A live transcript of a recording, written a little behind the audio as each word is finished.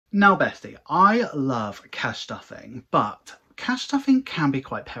Now, Bestie, I love cash stuffing, but cash stuffing can be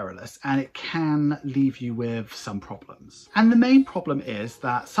quite perilous and it can leave you with some problems. And the main problem is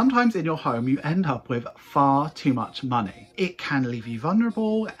that sometimes in your home you end up with far too much money. It can leave you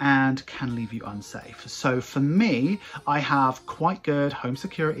vulnerable and can leave you unsafe. So for me, I have quite good home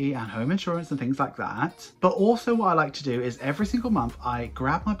security and home insurance and things like that. But also what I like to do is every single month I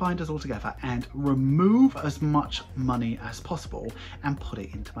grab my binders all together and remove as much money as possible and put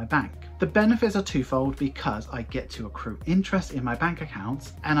it into my bank. The benefits are twofold because I get to accrue interest in my bank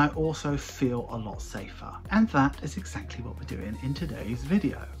accounts and I also feel a lot safer. And that is exactly what we're doing in today's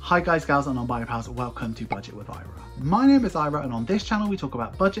video. Hi guys, gals and non-binary pals, welcome to Budget with Ira. My name is Ira and on this channel we talk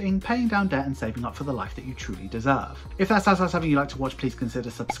about budgeting, paying down debt and saving up for the life that you truly deserve. If that sounds like something you like to watch, please consider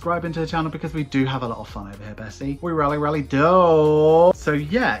subscribing to the channel because we do have a lot of fun over here, Bestie. We really do. So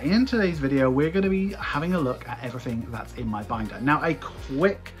yeah, in today's video we're going to be having a look at everything that's in my binder. Now a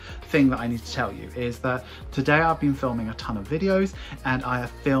quick thing that I need to tell you is that today I've been filming a ton of videos and I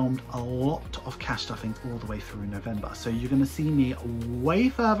have filmed a lot of cash stuffings all the way through November. So you're going to see me way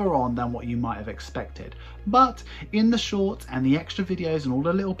further on than what you might have expected. But in the shorts and the extra videos and all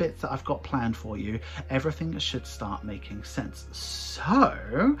the little bits that I've got planned for you, everything should start making sense.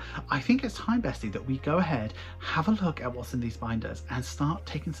 So I think it's time, Bestie, that we go ahead, have a look at what's in these binders and start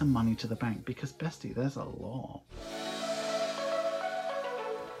taking some money to the bank because, Bestie, there's a lot.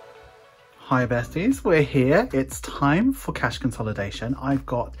 Hi besties, we're here. It's time for cash consolidation. I've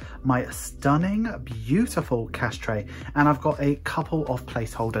got my stunning, beautiful cash tray and I've got a couple of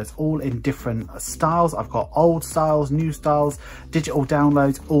placeholders all in different styles. I've got old styles, new styles, digital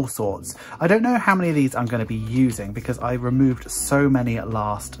downloads, all sorts. I don't know how many of these I'm going to be using because I removed so many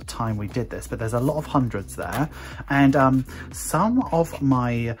last time we did this, but there's a lot of hundreds there. And some of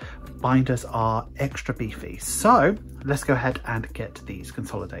my binders are extra beefy. So let's go ahead and get these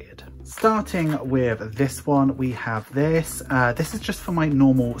consolidated. Starting with this one, we have this. This is just for my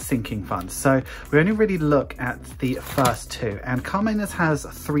normal sinking funds. So we only really look at the first two and car maintenance has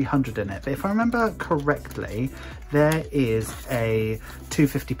 300 in it. But if I remember correctly, there is a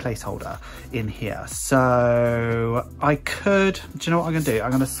 250 placeholder in here. So I could, do you know what I'm gonna do?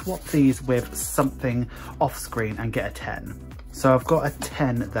 I'm gonna swap these with something off screen and get a 10. So I've got a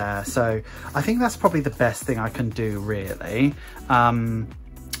 10 there. So I think that's probably the best thing I can do really.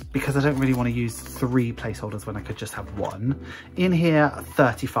 Because I don't really want to use 3 placeholders when I could just have 1. In here,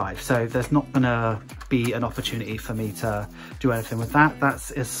 35. So there's not gonna be an opportunity for me to do anything with that.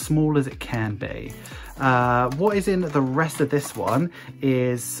 That's as small as it can be. What is in the rest of this one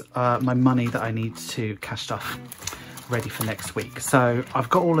is my money that I need to cash stuff ready for next week. So I've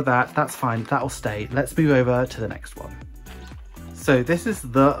got all of that, that's fine, that'll stay. Let's move over to the next one. So this is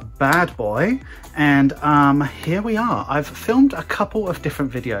the bad boy and here we are. I've filmed a couple of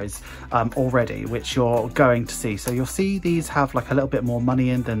different videos already which you're going to see. So you'll see these have like a little bit more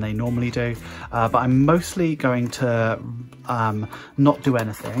money in than they normally do, but I'm mostly going to not do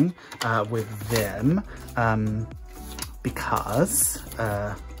anything with them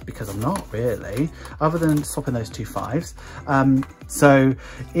because I'm not really, other than swapping those 2 5s. So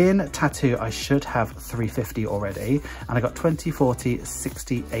in tattoo, I should have 350 already, and I got 20, 40,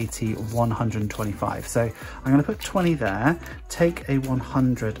 60, 80, 125. So I'm gonna put 20 there, take a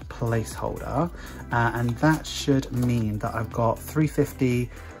 100 placeholder, and that should mean that I've got 350,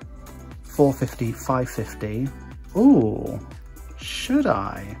 450, 550. Ooh, should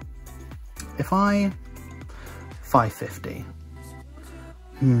I? If I, 550.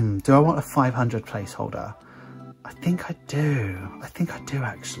 Do I want a 500 placeholder? I think I do. I think I do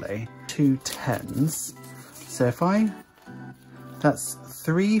actually. 2 10s. So if that's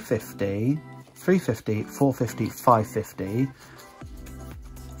 350, 350, 450, 550,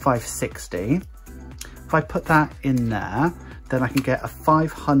 560. If I put that in there, then I can get a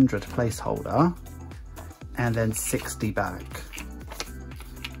 500 placeholder and then 60 back.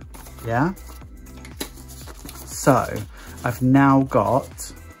 Yeah? So I've now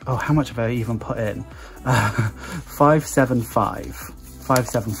got, oh, how much have I even put in?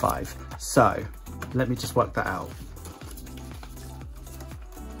 575. So let me just work that out.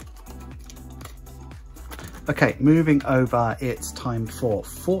 Okay, moving over, it's time for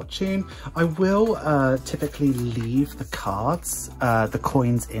fortune. I will typically leave the cards, the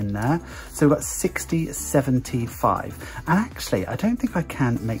coins in there. So we've got 60, 75. And actually, I don't think I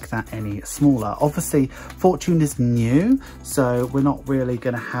can make that any smaller. Obviously, fortune is new, so we're not really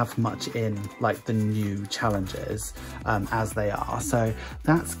gonna have much in like the new challenges as they are. So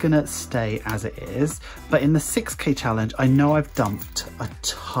that's gonna stay as it is. But in the 6K challenge, I know I've dumped a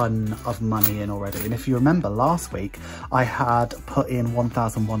ton of money in already. And if you remember last week, I had put in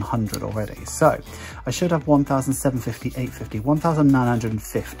 1,100 already. So I should have 1,750, 850,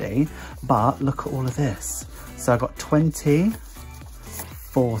 1,950, but look at all of this. So I got 20,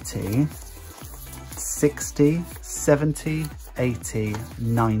 40, 60, 70, 80,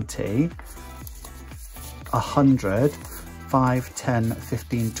 90, 100, 5, 10,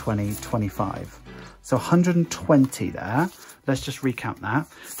 15, 20, 25. So 120 there. Let's just recount that.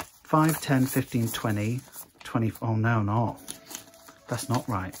 5, 10, 15, 20, 20, oh no, not. That's not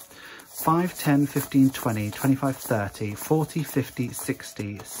right. 5, 10, 15, 20, 25, 30, 40, 50,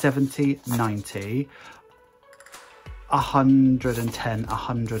 60, 70, 90, 110,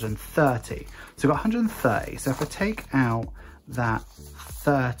 130. So we've got 130. So if I take out that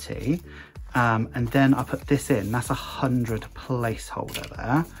 30, and then I put this in, that's 100 placeholder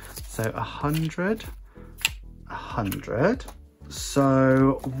there. So 100, 100.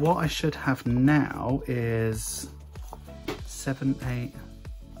 So what I should have now is 7, 8,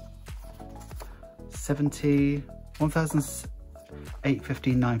 70,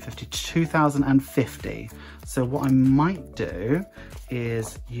 1,850, 950, 2,050. So what I might do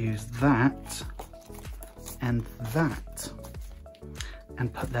is use that and that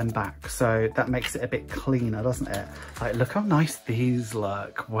and put them back. So that makes it a bit cleaner, doesn't it? Like, look how nice these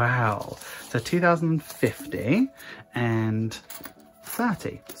look. Wow. So 2,050 and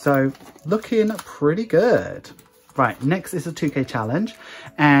 30. So looking pretty good. Right, next is a 2K challenge,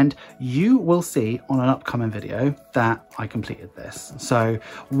 and you will see on an upcoming video that I completed this. So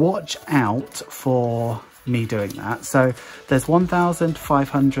watch out for me doing that. So there's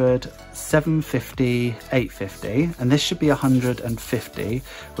 1,500, 750, 850, and this should be 150,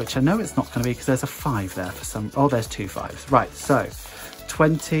 which I know it's not going to be because there's a 5 there for some. Oh, there's 2 5s. Right, so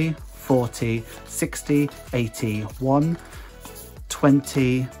 20, 40, 60, 80, 1,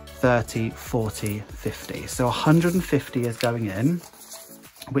 20, 30, 40, 50. So 150 is going in,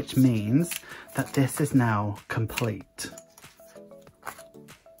 which means that this is now complete.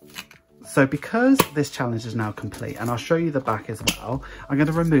 So because this challenge is now complete, and I'll show you the back as well, I'm going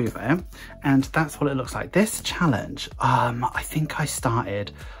to remove it, and that's what it looks like. This challenge, I think I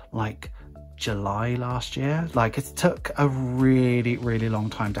started like July last year. Like, it took a really long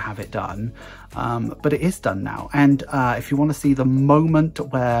time to have it done, but it is done now. And if you want to see the moment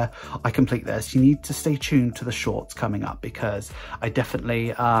where I complete this, you need to stay tuned to the shorts coming up, because I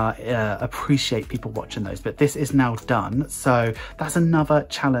definitely appreciate people watching those. But this is now done, so that's another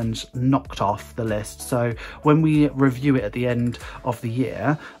challenge knocked off the list. So when we review it at the end of the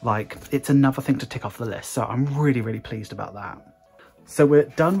year, like, it's another thing to tick off the list. So I'm really pleased about that. So we're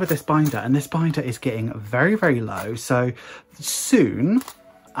done with this binder, and this binder is getting very low. So soon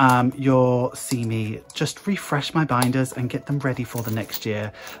you'll see me just refresh my binders and get them ready for the next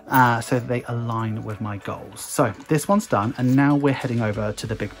year, so that they align with my goals. So this one's done, and now we're heading over to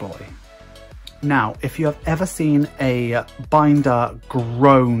the big boy. Now, if you have ever seen a binder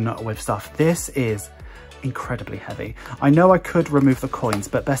grown with stuff, this is incredibly heavy. I know I could remove the coins,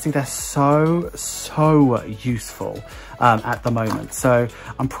 but Bestie, they're so useful at the moment, so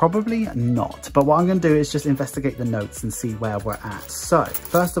I'm probably not. But what I'm going to do is just investigate the notes and see where we're at. So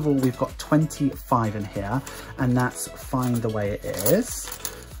first of all, we've got 25 in here, and that's fine the way it is.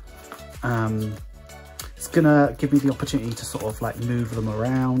 It's gonna give me the opportunity to sort of like move them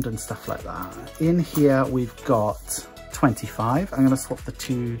around and stuff like that. In here we've got 25. I'm gonna swap the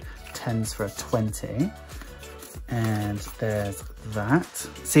 2 10s for a 20. And there's that.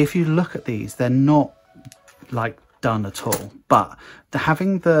 See, if you look at these, they're not like done at all, but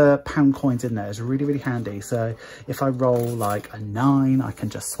having the pound coins in there is really handy. So if I roll like a 9, I can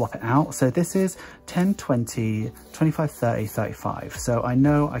just swap it out. So this is 10, 20, 25, 30, 35. So I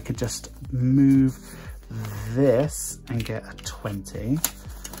know I could just move this and get a 20.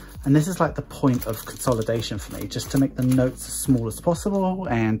 And this is like the point of consolidation for me, just to make the notes as small as possible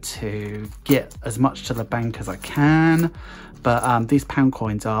and to get as much to the bank as I can. But these pound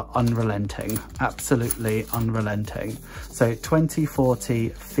coins are unrelenting, absolutely unrelenting. So 20, 40,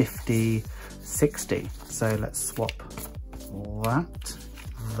 50, 60. So let's swap that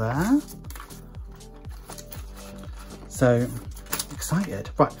there. So excited.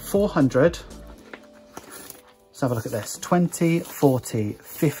 Right, 400. Let's have a look at this. 20, 40,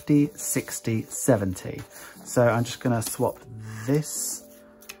 50, 60, 70. So I'm just going to swap this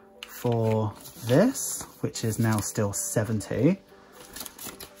for this, which is now still 70.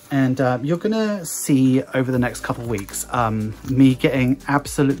 And you're going to see over the next couple of weeks me getting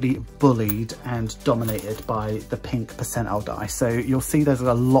absolutely bullied and dominated by the pink percentile die. So you'll see there's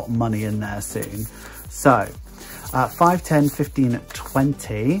a lot of money in there soon. So 5, 10, 15,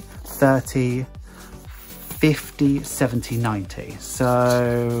 20, 30, 50, 70, 90.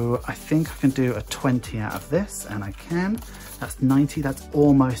 So I think I can do a 20 out of this, and I can. That's 90, that's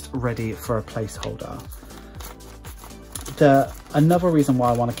almost ready for a placeholder. Another reason why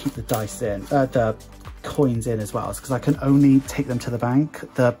I want to keep the dice in, the coins in as well, is because I can only take them to the bank.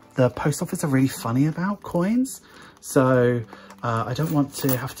 The post office are really funny about coins, so I don't want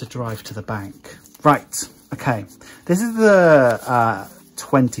to have to drive to the bank. Right, okay, this is the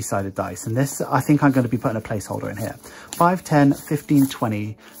 20-sided dice, and this I think I'm going to be putting a placeholder in here. 5, 10, 15,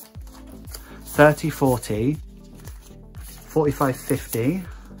 20, 30, 40, 45, 50,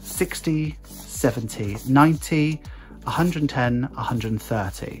 60, 70, 90, 110,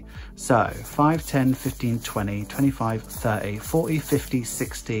 130. So 5, 10, 15, 20, 25, 30, 40, 50,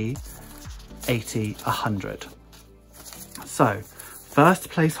 60, 80, 100. So first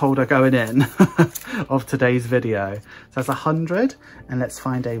placeholder going in of today's video. So that's 100, and let's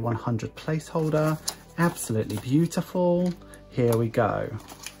find a 100 placeholder. Absolutely beautiful. Here we go.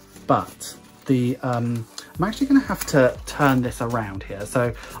 But I'm actually going to have to turn this around here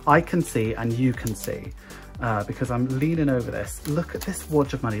so I can see and you can see. Because I'm leaning over this. Look at this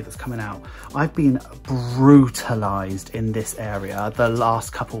wad of money that's coming out. I've been brutalized in this area the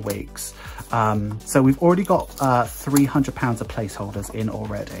last couple weeks. So we've already got £300 of placeholders in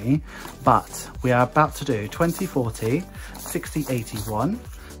already, but we are about to do 20, 40, 60, 81,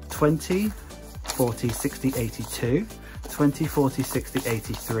 20, 40, 60, 82, 20, 40, 60,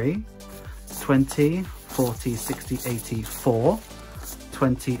 83, 20, 40, 60, 84,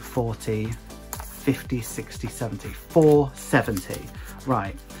 20, 40, 50, 60, 70, 470.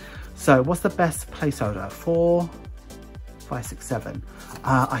 Right, so what's the best placeholder? 4, 5, 6, 7.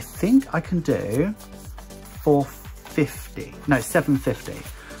 I think I can do 450, no, 750.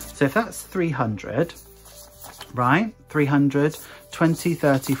 So if that's 300, right, 300, 20,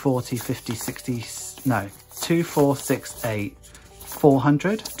 30, 40, 50, 60, no, 2, 4, 6, 8,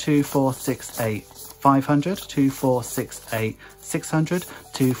 400, 2, 4, 6, 8, 500, 2, 4, 6, 8, 600,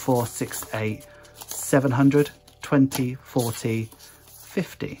 2, 4, 6, 8, 700, 20, 40,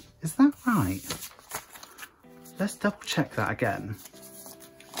 50. Is that right? Let's double check that again.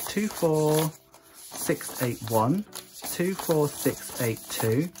 2, 4, 6, 8, 1, 2, 4, 6, 8,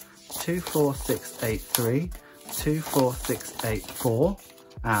 2, 2, 4, 6, 8, 3, 2, 4, 6, 8, 4.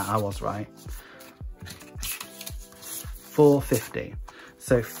 Ah, I was right. 450.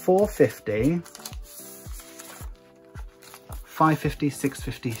 So 450, 550,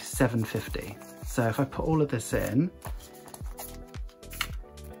 650, 750. So if I put all of this in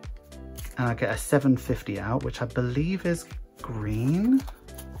and I get a 750 out, which I believe is green.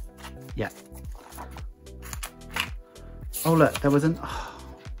 Yeah. Oh look, there was an,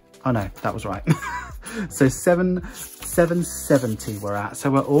 oh no, that was right. So 770 we're at.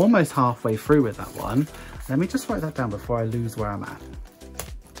 So we're almost halfway through with that one. Let me just write that down before I lose where I'm at.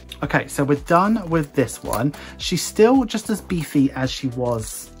 Okay, so we're done with this one. She's still just as beefy as she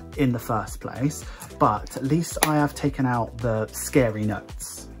was in the first place, but at least I have taken out the scary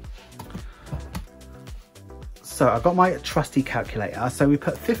notes. So I've got my trusty calculator. So we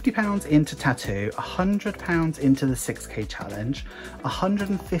put £50 into tattoo, £100 into the 6k challenge,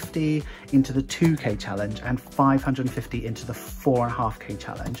 150 into the 2k challenge, and 550 into the 4.5k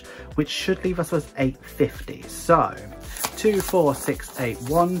challenge, which should leave us with 850. So 2, 4, 6, 8,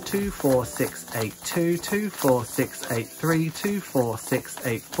 1, 2, 4, 6, 8, 2, 2, 4, 6, 8, 3, 2, 4, 6,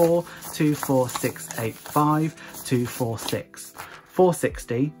 8, 4, 2, 4, 6, 8, 5, 2, 4, 6.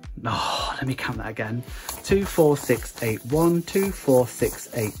 460, oh, let me count that again. 2, 4, 6, 8, 1, 2, 4, 6,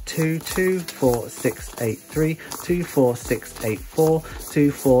 8, 2, 2, 4, 6, 8, 3, 2, 4, 6, 8, 4,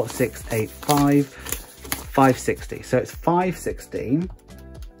 2, 4, 6, 8, 5, 560. So it's 560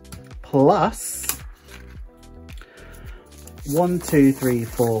 plus 1, 2, 3,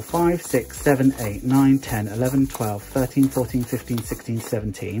 4, 5, 6, 7, 8, 9, 10, 11, 12, 13, 14, 15, 16,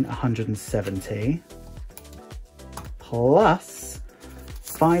 17, 170 plus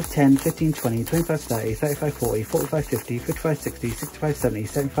 5, 10, 15, 20, 25, 30, 35, 40, 45, 50, 55, 60, 65, 70,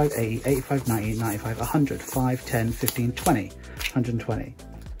 75, 80, 85, 90, 95, 100, 5, 10, 15, 20, 120,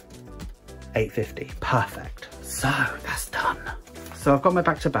 850. Perfect. So that's done. So I've got my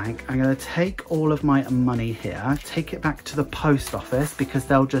back to bank. I'm going to take all of my money here, take it back to the post office because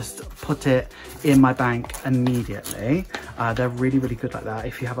they'll just put it in my bank immediately. They're really, really good like that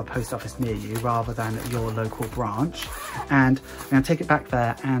if you have a post office near you rather than your local branch. And I'm going to take it back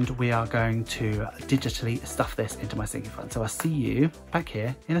there and we are going to digitally stuff this into my sinking fund. So I'll see you back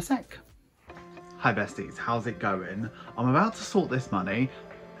here in a sec. Hi besties, how's it going? I'm about to sort this money.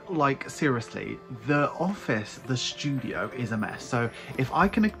 like seriously, the office, the studio is a mess. So if I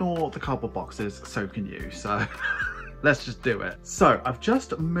can ignore the cardboard boxes, so can you. So let's just do it. So I've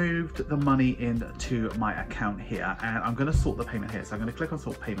just moved the money into my account here, and I'm going to sort the payment here. So I'm going to click on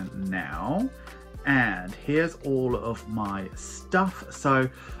sort payment now, and here's all of my stuff. So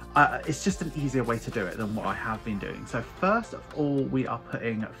it's just an easier way to do it than what I have been doing. So first of all, we are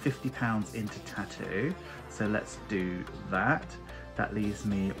putting £50 into tattoo. So let's do that. That leaves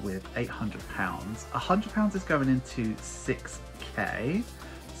me with £800. £100 is going into 6k.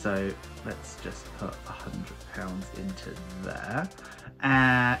 So let's just put £100 into there.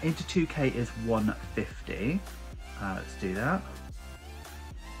 Into 2k is 150. Let's do that.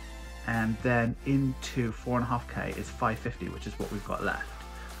 And then into 4.5k is 550, which is what we've got left.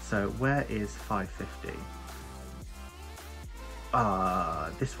 So where is 550?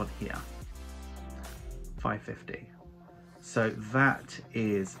 This one here. 550. So that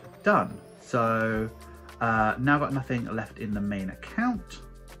is done. So now I've got nothing left in the main account.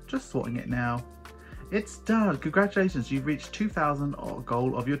 Just sorting it now. It's done. Congratulations, you've reached 2,000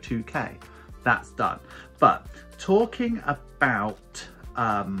 goal of your 2k. That's done. But talking about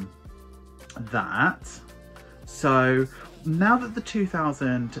that, so now that the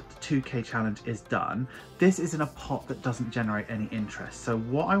 2,000 2k challenge is done, this is in a pot that doesn't generate any interest. So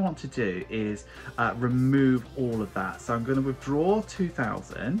what I want to do is remove all of that. So I'm going to withdraw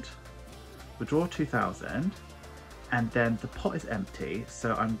 2,000, and then the pot is empty.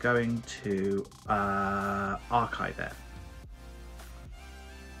 So I'm going to archive it.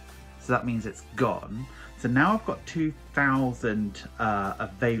 So that means it's gone. So now I've got 2,000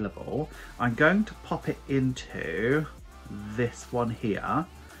 available. I'm going to pop it into this one here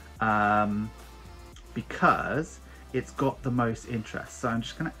because it's got the most interest. So I'm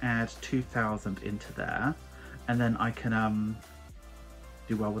just going to add 2,000 into there, and then I can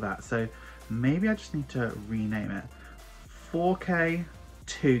do well with that. So maybe I just need to rename it 4k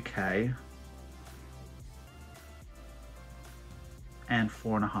 2k and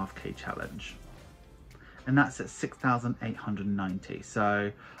 4.5k challenge, and that's at 6,890.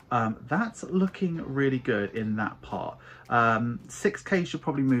 So that's looking really good in that pot. 6k should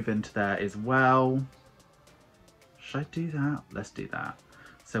probably move into there as well. Should I do that? Let's do that.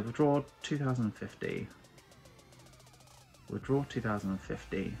 So withdraw 2,050. Withdraw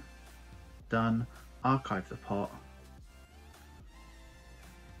 2,050. Done. Archive the pot.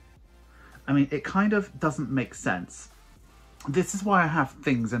 I mean, it kind of doesn't make sense. This is why I have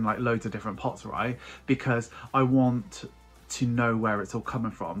things in like loads of different pots, right? Because I want to know where it's all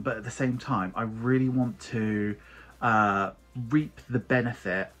coming from, but at the same time I really want to reap the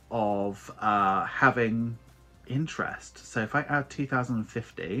benefit of having interest. So if I add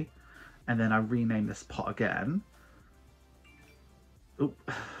 2,050 and then I rename this pot again,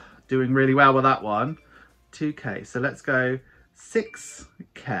 oop, doing really well with that one. 2k, so let's go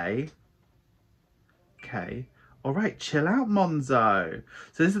 6k. All right, chill out, Monzo.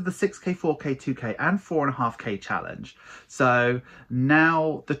 So this is the 6k, 4k, 2k, and 4.5k challenge. So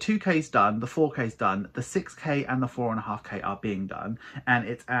now the 2k's done, the 4k's done, the 6k and the 4.5k are being done, and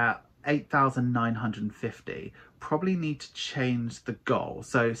it's at 8,950. Probably need to change the goal.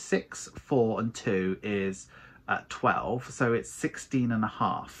 So 6, 4, and 2 is 12. So it's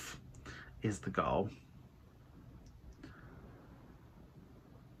 16.5 is the goal.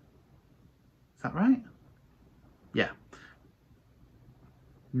 Is that right? Yeah.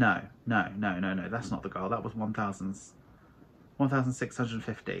 No, that's not the goal. That was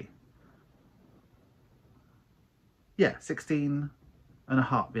 1,650. Yeah,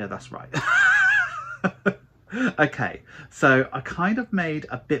 16.5. Yeah, that's right. Okay, so I kind of made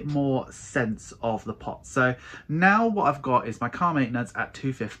a bit more sense of the pot. So now what I've got is my car maintenance at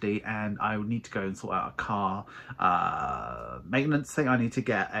 250, and I would need to go and sort out a car maintenance thing. I need to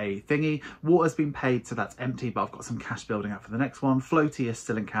get a thingy. Water's been paid, so that's empty, but I've got some cash building up for the next one. Floaty is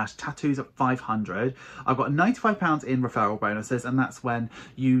still in cash. Tattoos at 500. I've got £95 in referral bonuses, and that's when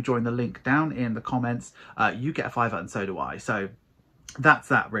you join the link down in the comments. You get a £5, and so do I. So that's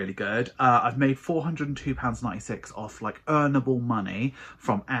that really good. I've made £402.96 off like earnable money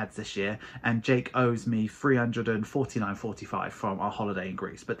from ads this year, and Jake owes me £349.45 from our holiday in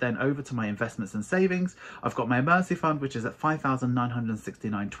Greece. But then over to my investments and savings, I've got my emergency fund, which is at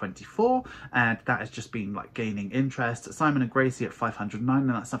 £5,969.24, and that has just been like gaining interest. Simon and Gracie at 509, and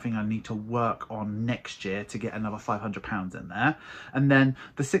that's something I need to work on next year to get another £500 in there. And then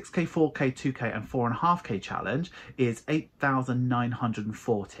the 6k, 4k, 2k, and 4.5k challenge is 8,940,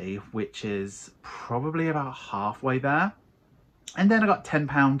 which is probably about halfway there. And then I got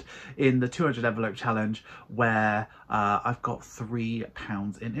 £10 in the 200 envelope challenge where I've got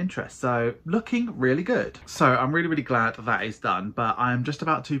 £3 in interest. So looking really good. So I'm really, really glad that is done, but I'm just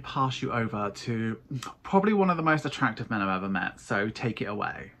about to pass you over to probably one of the most attractive men I've ever met. So take it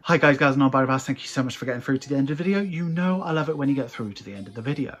away. Hi guys, girls and non-binaries. Thank you so much for getting through to the end of the video. You know I love it when you get through to the end of the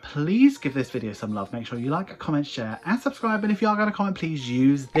video. Please give this video some love. Make sure you like, comment, share and subscribe. And if you are going to comment, please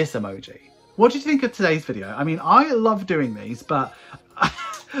use this emoji. What did you think of today's video? I mean, I love doing these, but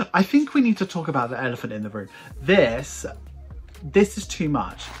I think we need to talk about the elephant in the room. This is too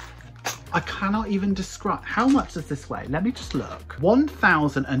much. I cannot even describe. How much does this weigh? Let me just look.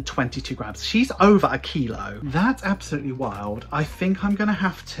 1,022 grams. She's over a kilo. That's absolutely wild. I think I'm gonna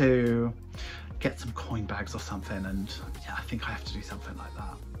have to get some coin bags or something, and yeah, I think I have to do something like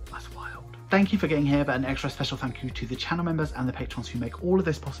that. That's wild. Thank you for getting here, but an extra special thank you to the channel members and the patrons who make all of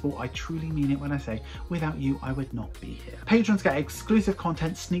this possible. I truly mean it when I say, without you, I would not be here. Patrons get exclusive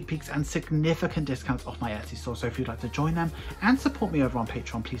content, sneak peeks, and significant discounts off my Etsy store. So if you'd like to join them and support me over on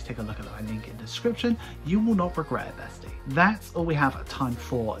Patreon, please take a look at my link in the description. You will not regret it, bestie. That's all we have time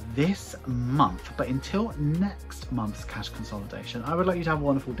for this month. But until next month's cash consolidation, I would like you to have a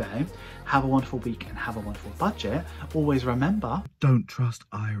wonderful day, have a wonderful week, and have a wonderful budget. Always remember, don't trust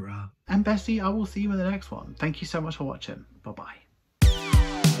Ira. And bestie, I will see you in the next one. Thank you so much for watching. Bye-bye.